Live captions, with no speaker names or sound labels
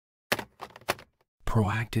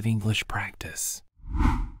proactive English practice.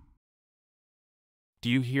 Do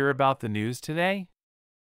you hear about the news today?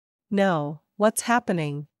 No, what's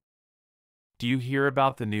happening? Do you hear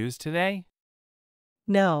about the news today?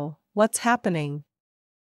 No, what's happening?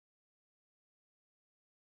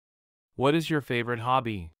 What is your favorite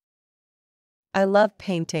hobby? I love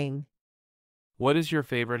painting. What is your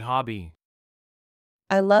favorite hobby?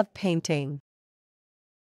 I love painting.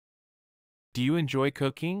 Do you enjoy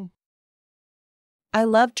cooking? I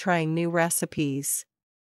love trying new recipes.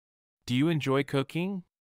 Do you enjoy cooking?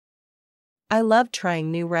 I love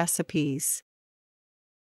trying new recipes.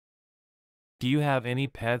 Do you have any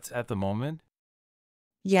pets at the moment?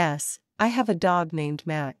 Yes, I have a dog named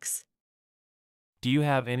Max. Do you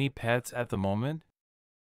have any pets at the moment?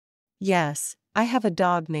 Yes, I have a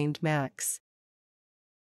dog named Max.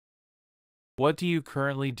 What do you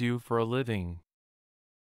currently do for a living?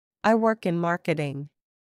 I work in marketing.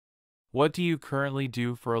 What do you currently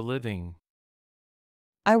do for a living?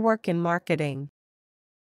 I work in marketing.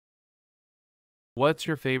 What's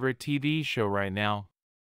your favorite TV show right now?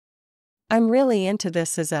 I'm really into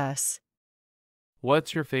This Is Us.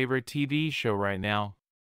 What's your favorite TV show right now?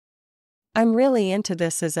 I'm really into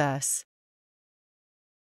This Is Us.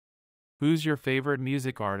 Who's your favorite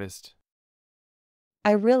music artist?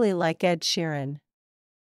 I really like Ed Sheeran.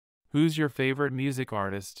 Who's your favorite music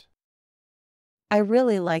artist? I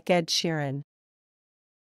really like Ed Sheeran.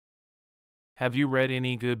 Have you read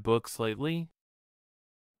any good books lately?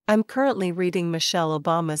 I'm currently reading Michelle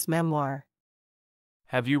Obama's memoir.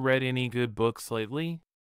 Have you read any good books lately?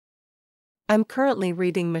 I'm currently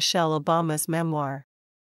reading Michelle Obama's memoir.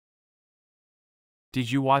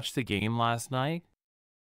 Did you watch the game last night?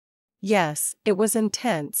 Yes, it was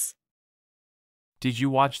intense. Did you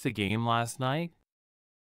watch the game last night?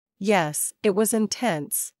 Yes, it was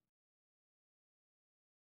intense.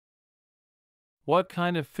 What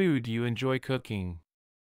kind of food do you enjoy cooking?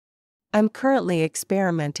 I'm currently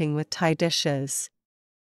experimenting with Thai dishes.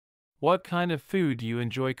 What kind of food do you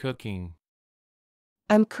enjoy cooking?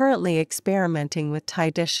 I'm currently experimenting with Thai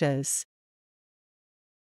dishes.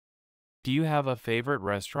 Do you have a favorite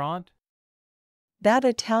restaurant? That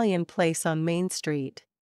Italian place on Main Street.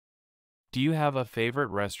 Do you have a favorite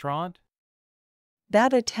restaurant?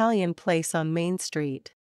 That Italian place on Main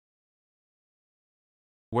Street.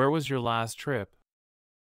 Where was your last trip?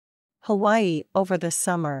 Hawaii over the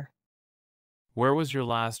summer. Where was your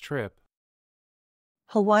last trip?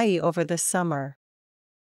 Hawaii over the summer.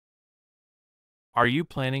 Are you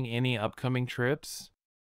planning any upcoming trips?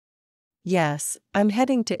 Yes, I'm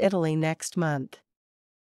heading to Italy next month.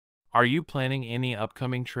 Are you planning any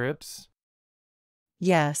upcoming trips?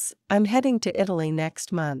 Yes, I'm heading to Italy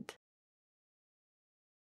next month.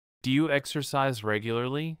 Do you exercise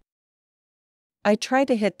regularly? I try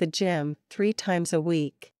to hit the gym 3 times a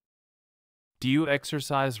week. Do you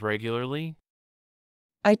exercise regularly?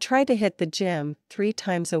 I try to hit the gym 3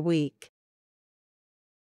 times a week.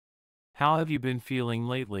 How have you been feeling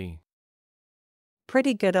lately?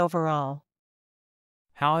 Pretty good overall.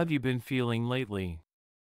 How have you been feeling lately?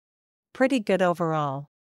 Pretty good overall.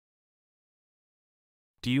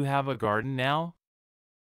 Do you have a garden now?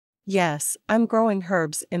 Yes, I'm growing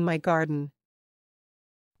herbs in my garden.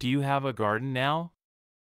 Do you have a garden now?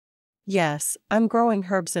 Yes, I'm growing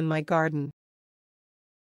herbs in my garden.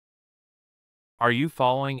 Are you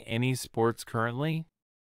following any sports currently?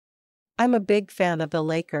 I'm a big fan of the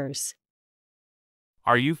Lakers.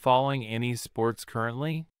 Are you following any sports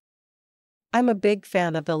currently? I'm a big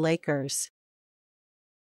fan of the Lakers.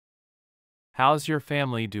 How's your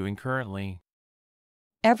family doing currently?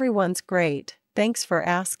 Everyone's great, thanks for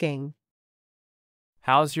asking.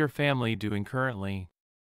 How's your family doing currently?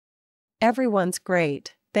 Everyone's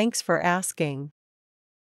great, thanks for asking.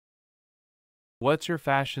 What's your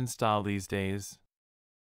fashion style these days?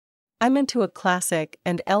 I'm into a classic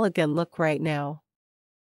and elegant look right now.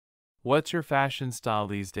 What's your fashion style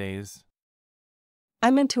these days?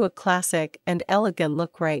 I'm into a classic and elegant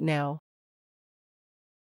look right now.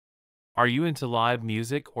 Are you into live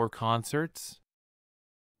music or concerts?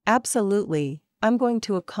 Absolutely, I'm going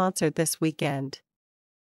to a concert this weekend.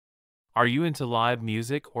 Are you into live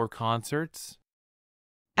music or concerts?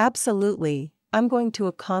 Absolutely, I'm going to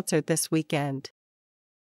a concert this weekend.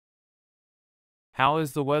 How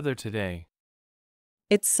is the weather today?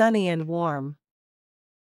 It's sunny and warm.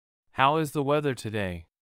 How is the weather today?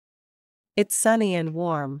 It's sunny and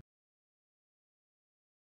warm.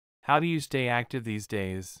 How do you stay active these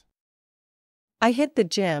days? I hit the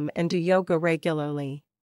gym and do yoga regularly.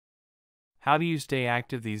 How do you stay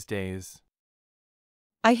active these days?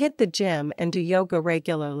 I hit the gym and do yoga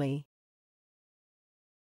regularly.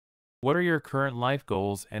 What are your current life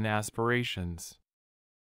goals and aspirations?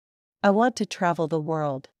 I want to travel the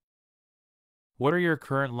world. What are your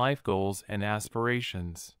current life goals and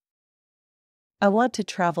aspirations? I want to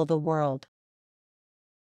travel the world.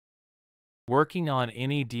 Working on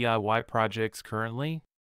any DIY projects currently?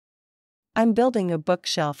 I'm building a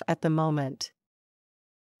bookshelf at the moment.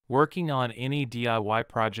 Working on any DIY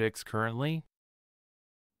projects currently?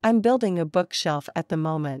 I'm building a bookshelf at the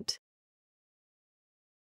moment.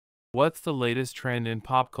 What's the latest trend in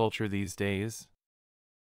pop culture these days?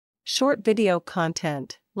 Short video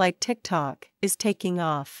content, like TikTok, is taking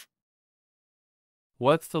off.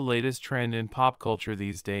 What's the latest trend in pop culture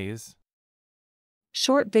these days?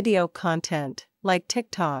 Short video content, like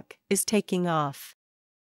TikTok, is taking off.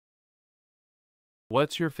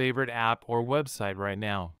 What's your favorite app or website right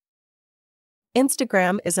now?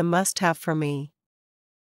 Instagram is a must-have for me.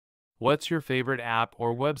 What's your favorite app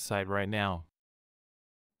or website right now?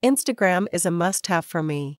 Instagram is a must-have for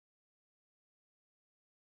me.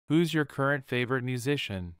 Who's your current favorite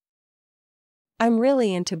musician? I'm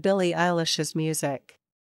really into Billie Eilish's music.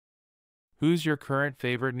 Who's your current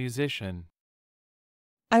favorite musician?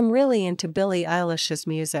 I'm really into Billie Eilish's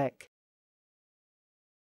music.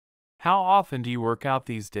 How often do you work out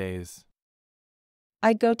these days?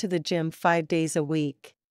 I go to the gym 5 days a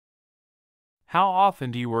week. How often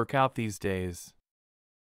do you work out these days?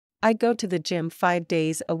 I go to the gym 5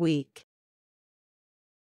 days a week.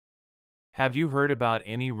 Have you heard about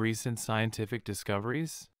any recent scientific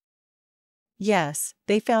discoveries? Yes,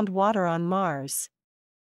 they found water on Mars.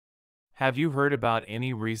 Have you heard about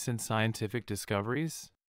any recent scientific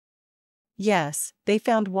discoveries? Yes, they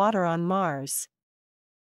found water on Mars.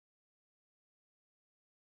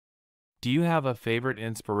 Do you have a favorite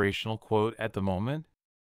inspirational quote at the moment?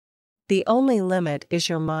 The only limit is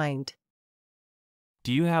your mind.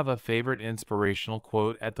 Do you have a favorite inspirational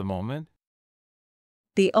quote at the moment?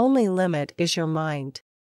 The only limit is your mind.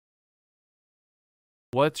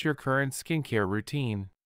 What's your current skincare routine?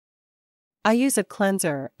 I use a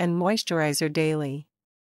cleanser and moisturizer daily.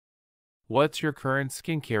 What's your current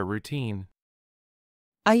skincare routine?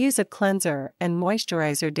 I use a cleanser and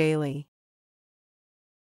moisturizer daily.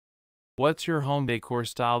 What's your home decor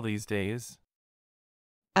style these days?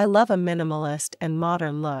 I love a minimalist and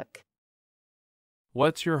modern look.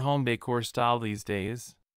 What's your home decor style these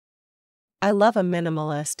days? I love a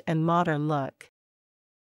minimalist and modern look.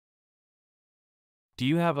 Do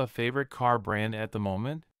you have a favorite car brand at the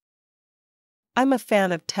moment? I'm a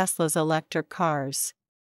fan of Tesla's electric cars.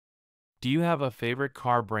 Do you have a favorite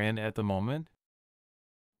car brand at the moment?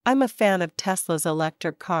 I'm a fan of Tesla's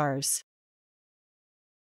electric cars.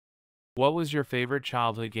 What was your favorite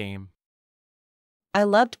childhood game? I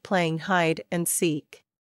loved playing hide and seek.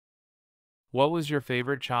 What was your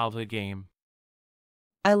favorite childhood game?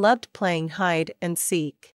 I loved playing hide and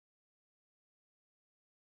seek.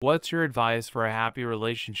 What's your advice for a happy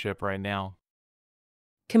relationship right now?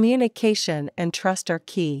 Communication and trust are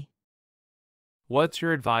key. What's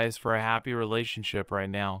your advice for a happy relationship right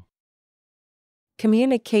now?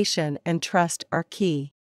 Communication and trust are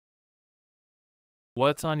key.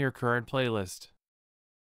 What's on your current playlist?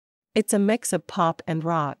 It's a mix of pop and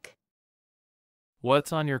rock.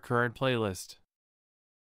 What's on your current playlist?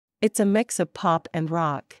 It's a mix of pop and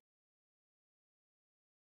rock.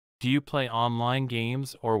 Do you play online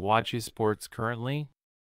games or watch sports currently?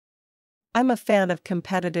 I'm a fan of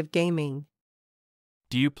competitive gaming.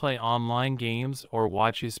 Do you play online games or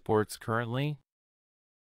watch sports currently?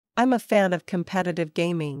 I'm a fan of competitive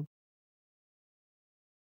gaming.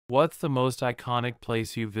 What's the most iconic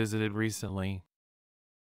place you visited recently?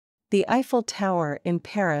 The Eiffel Tower in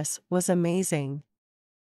Paris was amazing.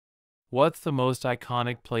 What's the most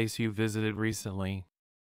iconic place you visited recently?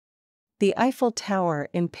 The Eiffel Tower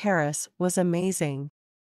in Paris was amazing.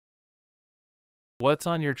 What's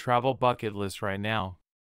on your travel bucket list right now?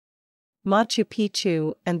 Machu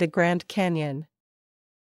Picchu and the Grand Canyon.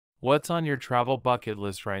 What's on your travel bucket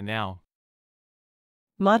list right now?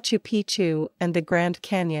 Machu Picchu and the Grand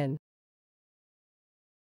Canyon.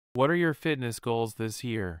 What are your fitness goals this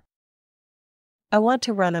year? I want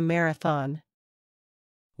to run a marathon.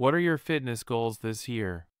 What are your fitness goals this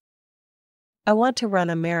year? I want to run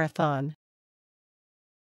a marathon.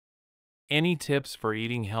 Any tips for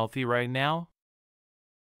eating healthy right now?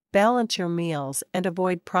 Balance your meals and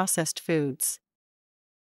avoid processed foods.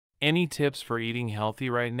 Any tips for eating healthy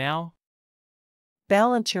right now?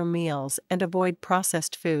 Balance your meals and avoid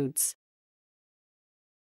processed foods.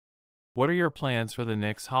 What are your plans for the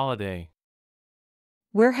next holiday?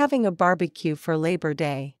 We're having a barbecue for Labor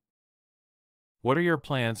Day. What are your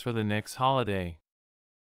plans for the next holiday?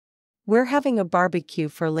 We're having a barbecue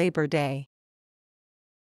for Labor Day.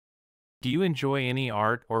 Do you enjoy any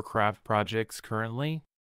art or craft projects currently?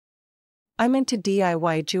 I'm into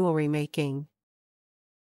DIY jewelry making.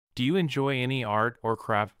 Do you enjoy any art or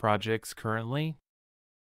craft projects currently?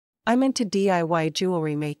 I'm into DIY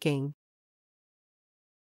jewelry making.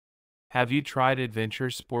 Have you tried adventure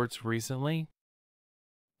sports recently?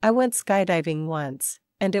 I went skydiving once,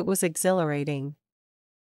 and it was exhilarating.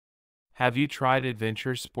 Have you tried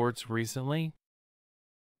adventure sports recently?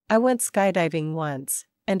 I went skydiving once,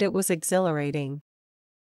 and it was exhilarating.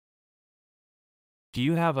 Do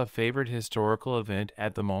you have a favorite historical event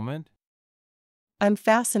at the moment? I'm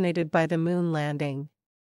fascinated by the moon landing.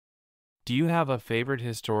 Do you have a favorite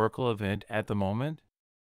historical event at the moment?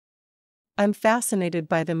 I'm fascinated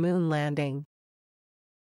by the moon landing.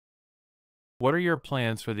 What are your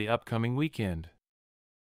plans for the upcoming weekend?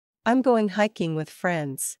 I'm going hiking with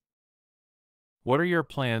friends. What are your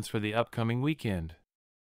plans for the upcoming weekend?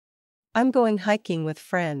 I'm going hiking with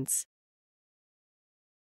friends.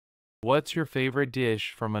 What's your favorite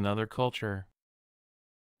dish from another culture?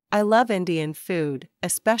 I love Indian food,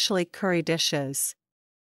 especially curry dishes.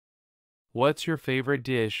 What's your favorite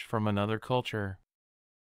dish from another culture?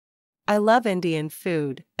 I love Indian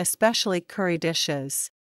food, especially curry dishes.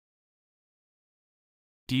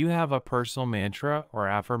 Do you have a personal mantra or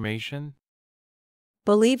affirmation?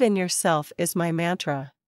 Believe in yourself is my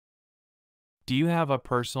mantra. Do you have a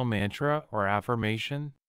personal mantra or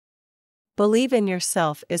affirmation? Believe in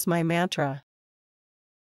yourself is my mantra.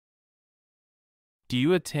 Do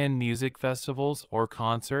you attend music festivals or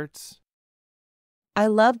concerts? I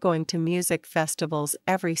love going to music festivals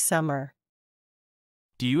every summer.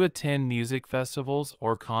 Do you attend music festivals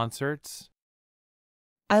or concerts?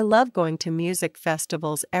 I love going to music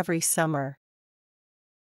festivals every summer.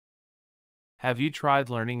 Have you tried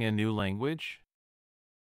learning a new language?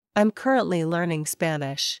 I'm currently learning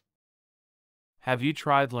Spanish. Have you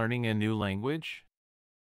tried learning a new language?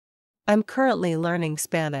 I'm currently learning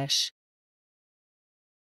Spanish.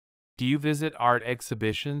 Do you visit art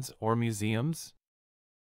exhibitions or museums?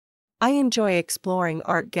 I enjoy exploring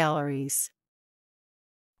art galleries.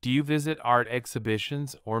 Do you visit art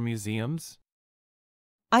exhibitions or museums?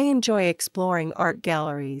 I enjoy exploring art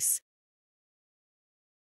galleries.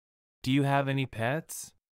 Do you have any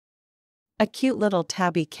pets? A cute little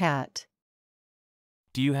tabby cat.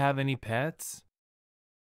 Do you have any pets?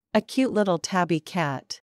 A cute little tabby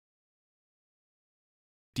cat.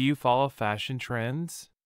 Do you follow fashion trends?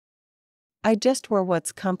 I just wear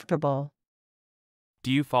what's comfortable.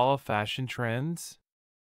 Do you follow fashion trends?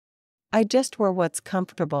 I just wear what's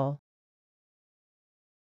comfortable.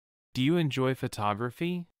 Do you enjoy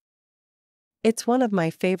photography? It's one of my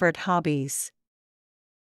favorite hobbies.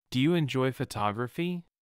 Do you enjoy photography?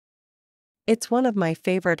 It's one of my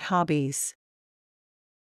favorite hobbies.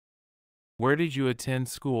 Where did you attend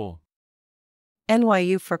school?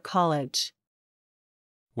 NYU for college.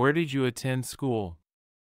 Where did you attend school?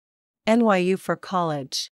 NYU for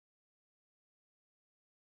college.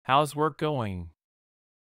 How's work going?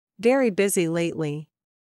 Very busy lately.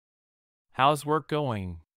 How's work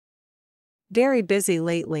going? Very busy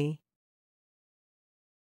lately.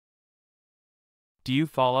 Do you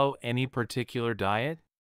follow any particular diet?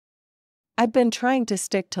 I've been trying to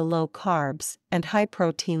stick to low carbs and high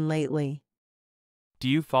protein lately. Do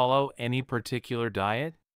you follow any particular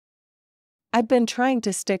diet? I've been trying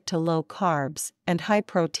to stick to low carbs and high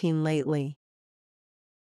protein lately.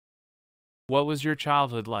 What was your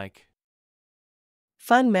childhood like?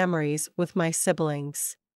 Fun memories with my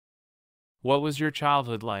siblings. What was your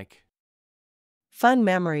childhood like? Fun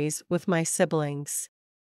memories with my siblings.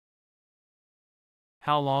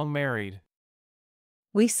 How long married?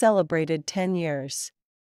 We celebrated 10 years.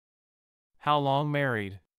 How long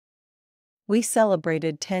married? We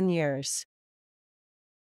celebrated 10 years.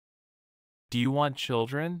 Do you want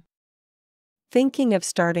children? Thinking of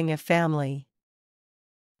starting a family.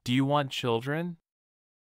 Do you want children?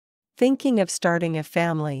 Thinking of starting a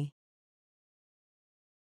family.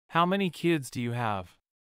 How many kids do you have?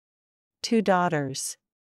 2 daughters.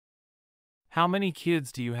 How many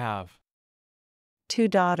kids do you have? 2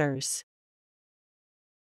 daughters.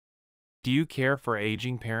 Do you care for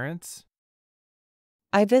aging parents?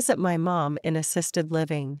 I visit my mom in assisted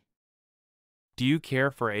living. Do you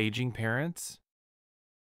care for aging parents?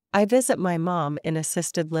 I visit my mom in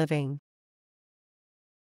assisted living.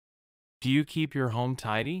 Do you keep your home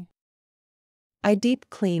tidy? I deep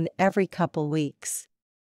clean every couple weeks.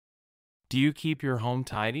 Do you keep your home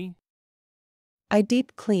tidy? I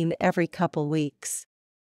deep clean every couple weeks.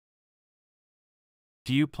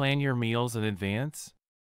 Do you plan your meals in advance?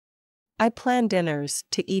 I plan dinners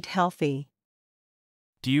to eat healthy.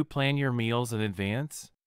 Do you plan your meals in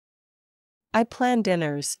advance? I plan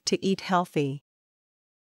dinners to eat healthy.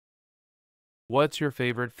 What's your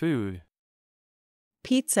favorite food?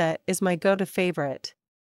 Pizza is my go-to favorite.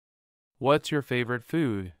 What's your favorite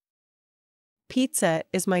food? Pizza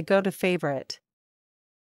is my go-to favorite.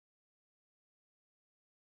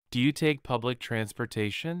 Do you take public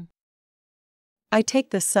transportation? I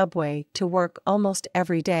take the subway to work almost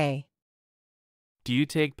every day. Do you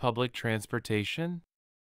take public transportation?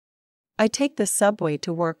 I take the subway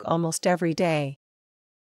to work almost every day.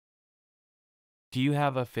 Do you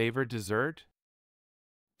have a favorite dessert?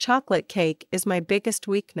 Chocolate cake is my biggest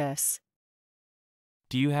weakness.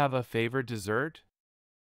 Do you have a favorite dessert?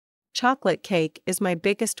 Chocolate cake is my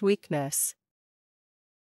biggest weakness.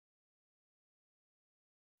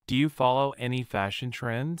 Do you follow any fashion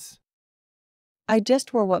trends? I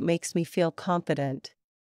just wear what makes me feel confident.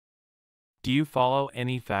 Do you follow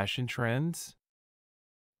any fashion trends?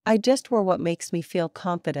 I just wear what makes me feel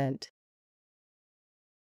confident.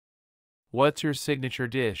 What's your signature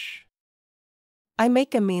dish? I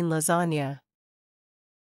make a mean lasagna.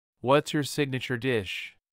 What's your signature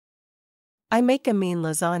dish? I make a mean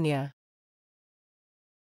lasagna.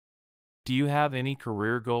 Do you have any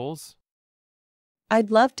career goals? I'd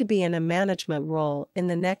love to be in a management role in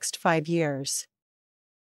the next 5 years.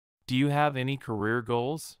 Do you have any career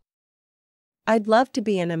goals? I'd love to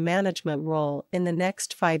be in a management role in the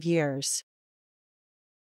next 5 years.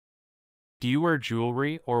 Do you wear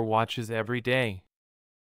jewelry or watches every day?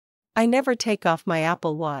 I never take off my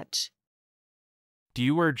Apple Watch. Do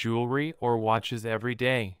you wear jewelry or watches every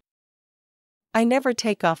day? I never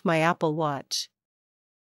take off my Apple Watch.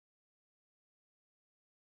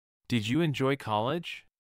 Did you enjoy college?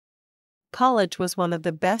 College was one of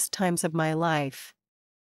the best times of my life.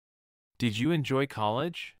 Did you enjoy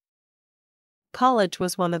college? College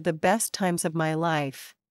was one of the best times of my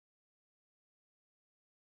life.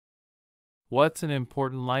 What's an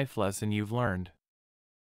important life lesson you've learned?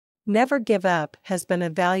 Never give up has been a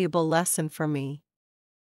valuable lesson for me.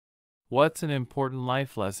 What's an important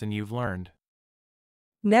life lesson you've learned?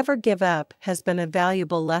 Never give up has been a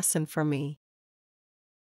valuable lesson for me.